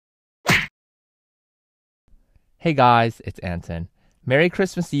Hey guys, it's Anton. Merry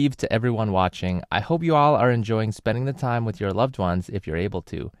Christmas Eve to everyone watching. I hope you all are enjoying spending the time with your loved ones if you're able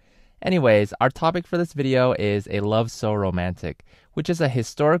to. Anyways, our topic for this video is A Love So Romantic, which is a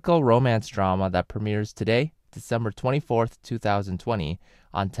historical romance drama that premieres today, December 24th, 2020,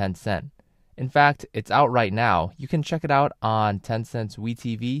 on Tencent. In fact, it's out right now. You can check it out on Tencent's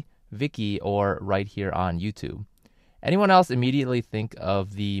WeTV, Viki, or right here on YouTube. Anyone else immediately think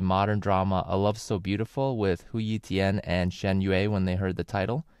of the modern drama A Love So Beautiful with Gu Zi Qian and Shen Jia when they heard the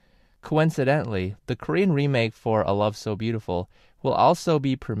title? Coincidentally, the Korean remake for A Love So Beautiful will also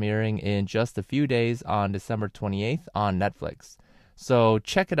be premiering in just a few days on December 28th on Netflix. So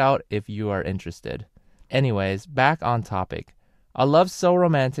check it out if you are interested. Anyways, back on topic. A Love So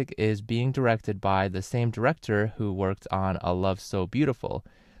Romantic is being directed by the same director who worked on A Love So Beautiful,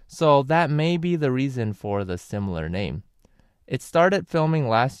 so that may be the reason for the similar name. It started filming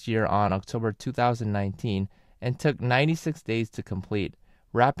last year on October 2019 and took 96 days to complete,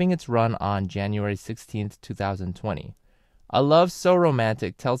 wrapping its run on January 16, 2020. A Love So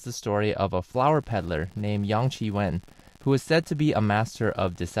Romantic tells the story of a flower peddler named Zhi Wen, who is said to be a master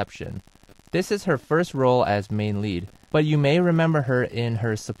of deception. This is her first role as main lead, but you may remember her in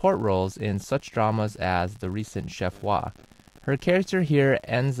her support roles in such dramas as the recent Chef Wa. Her character here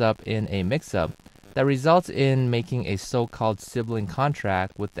ends up in a mix-up that results in making a so-called sibling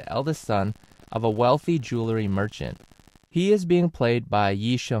contract with the eldest son of a wealthy jewelry merchant. He is being played by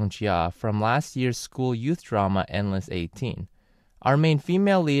Sheng Jia from last year's school youth drama Endless 18. Our main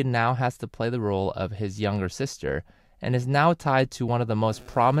female lead now has to play the role of his younger sister and is now tied to one of the most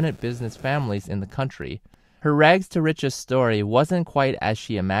prominent business families in the country. Her rags to riches story wasn't quite as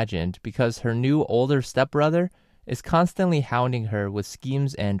she imagined because her new older stepbrother is constantly hounding her with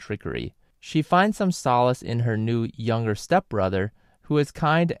schemes and trickery. She finds some solace in her new younger stepbrother, who is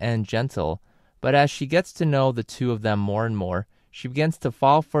kind and gentle, but as she gets to know the two of them more and more, she begins to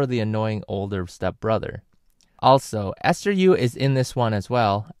fall for the annoying older stepbrother. Also, Esther Yu is in this one as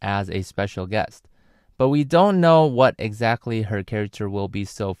well as a special guest, but we don't know what exactly her character will be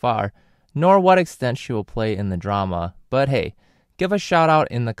so far, nor what extent she will play in the drama, but hey, give a shout out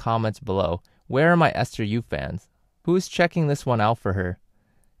in the comments below. Where are my Esther Yu fans? Who's checking this one out for her?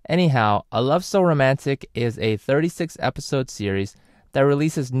 Anyhow, A Love So Romantic is a 36-episode series that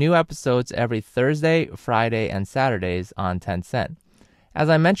releases new episodes every Thursday, Friday, and Saturdays on Tencent. As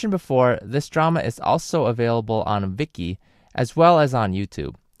I mentioned before, this drama is also available on Viki as well as on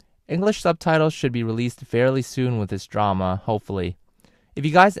YouTube. English subtitles should be released fairly soon with this drama, hopefully. If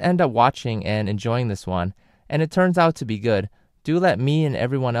you guys end up watching and enjoying this one, and it turns out to be good, do let me and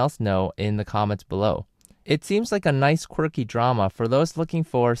everyone else know in the comments below. It seems like a nice quirky drama for those looking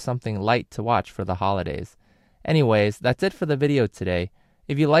for something light to watch for the holidays. Anyways, that's it for the video today.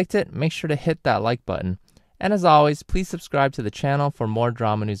 If you liked it, make sure to hit that like button. And as always, please subscribe to the channel for more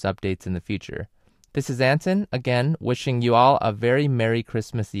drama news updates in the future. This is Anton, again, wishing you all a very Merry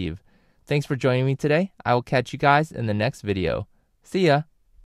Christmas Eve. Thanks for joining me today. I will catch you guys in the next video. See ya!